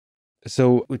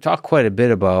So we talked quite a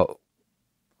bit about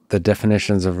the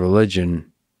definitions of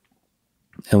religion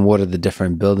and what are the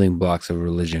different building blocks of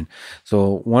religion.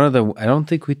 So one of the, I don't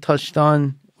think we touched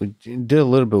on, we did a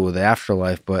little bit with the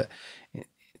afterlife, but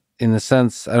in the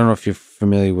sense, I don't know if you're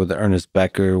familiar with the Ernest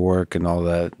Becker work and all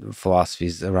the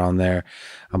philosophies around there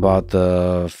about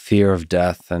the fear of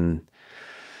death and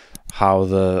how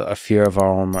a fear of our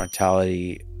own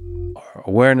mortality, or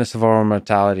awareness of our own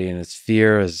mortality and its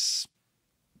fear is,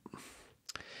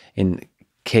 in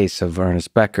case of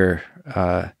Ernest Becker,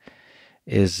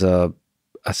 is a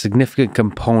significant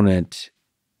component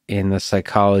in the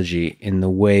psychology, in the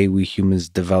way we humans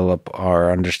develop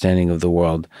our understanding of the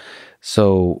world.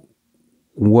 So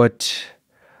what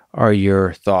are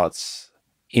your thoughts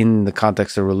in the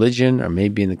context of religion, or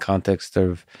maybe in the context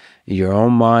of your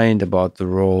own mind, about the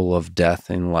role of death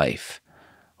in life,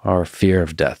 or fear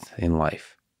of death in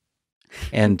life?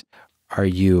 And are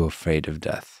you afraid of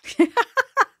death?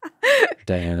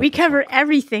 Diana We cover Pasulka.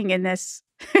 everything in this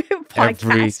podcast.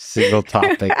 Every single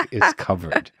topic is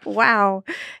covered. Wow.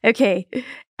 Okay.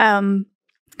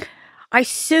 I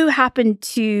so happen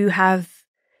to have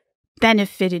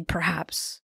benefited,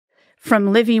 perhaps,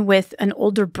 from living with an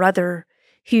older brother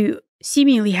who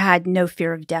seemingly had no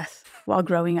fear of death while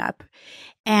growing up.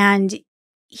 And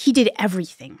he did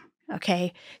everything.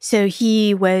 Okay. So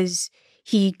he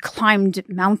climbed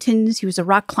mountains. He was a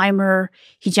rock climber.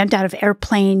 He jumped out of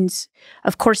airplanes.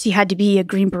 Of course, he had to be a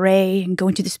Green Beret and go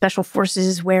into the special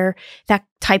forces where that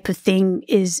type of thing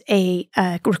is a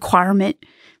requirement,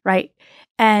 right?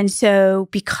 And so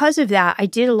because of that, I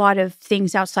did a lot of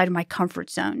things outside of my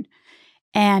comfort zone,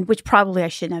 and which probably I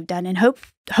shouldn't have done. And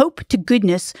hope to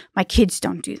goodness my kids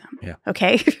don't do them. Yeah.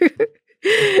 Okay.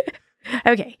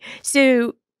 Okay.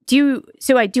 So do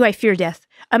I fear death?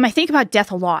 I think about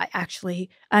death a lot, actually.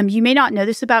 You may not know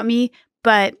this about me,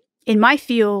 but in my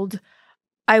field,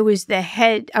 I was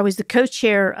the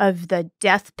co-chair of the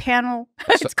death panel.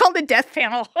 It's called the death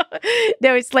panel.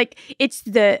 No, it's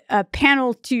the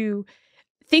panel to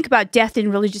think about death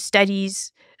in religious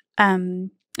studies.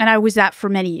 And I was that for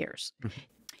many years.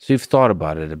 So you've thought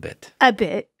about it a bit. A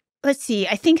bit. Let's see.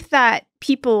 I think that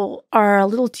people are a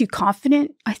little too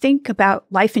confident, I think, about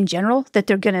life in general, that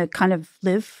they're going to kind of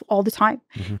live all the time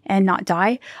and not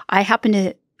die. I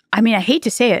hate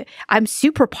to say it, I'm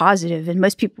super positive, and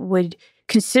most people would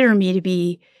consider me to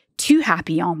be too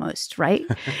happy almost, right?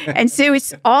 And so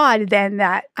it's odd then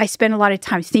that I spend a lot of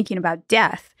time thinking about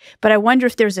death, but I wonder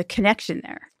if there's a connection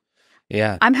there.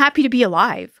 Yeah. I'm happy to be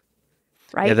alive.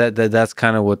 Right? Yeah, that's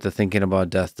kind of what the thinking about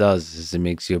death does, is it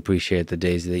makes you appreciate the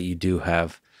days that you do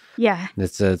have. Yeah.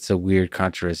 It's a weird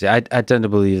controversy. I tend to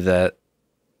believe that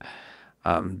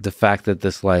the fact that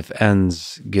this life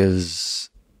ends gives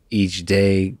each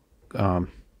day a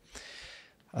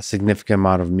significant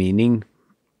amount of meaning.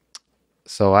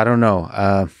 So I don't know.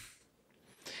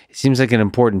 It seems like an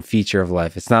important feature of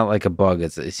life. It's not like a bug.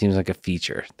 It seems like a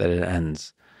feature that it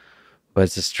ends. But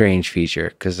it's a strange feature,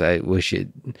 because I wish it,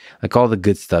 like all the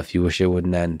good stuff, you wish it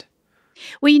wouldn't end.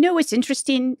 Well, you know what's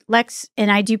interesting, Lex,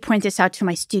 and I do point this out to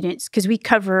my students, because we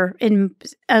cover, in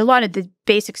a lot of the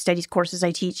basic studies courses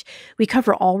I teach, we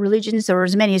cover all religions, or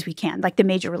as many as we can, like the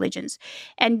major religions.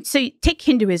 And so take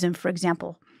Hinduism, for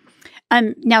example.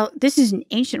 Now, this is an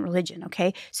ancient religion,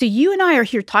 okay? So you and I are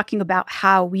here talking about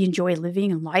how we enjoy living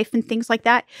and life and things like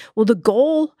that. Well, the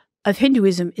goal of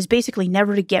Hinduism is basically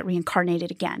never to get reincarnated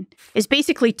again. It's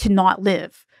basically to not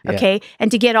live, okay?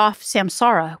 And to get off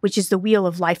samsara, which is the wheel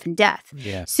of life and death.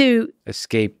 Yeah. So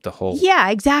escape the whole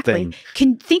exactly.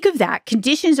 thing. Think of that.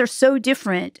 Conditions are so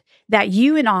different that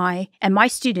you and I and my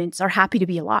students are happy to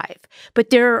be alive.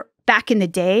 But they're back in the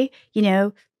day,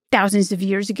 thousands of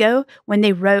years ago, when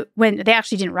they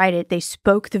actually didn't write it, they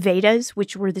spoke the Vedas,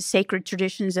 which were the sacred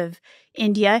traditions of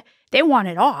India. They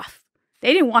wanted off.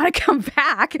 They didn't want to come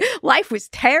back. Life was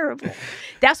terrible.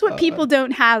 That's what people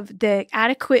don't have the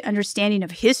adequate understanding of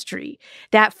history,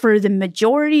 that for the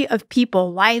majority of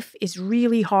people, life is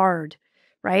really hard,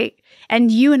 right? And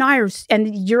you and I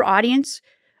and your audience,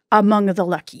 among the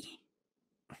lucky.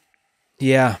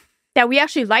 Yeah. That we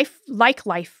actually like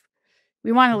life.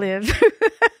 We want to live.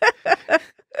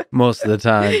 Most of the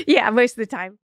time. Yeah, most of the time.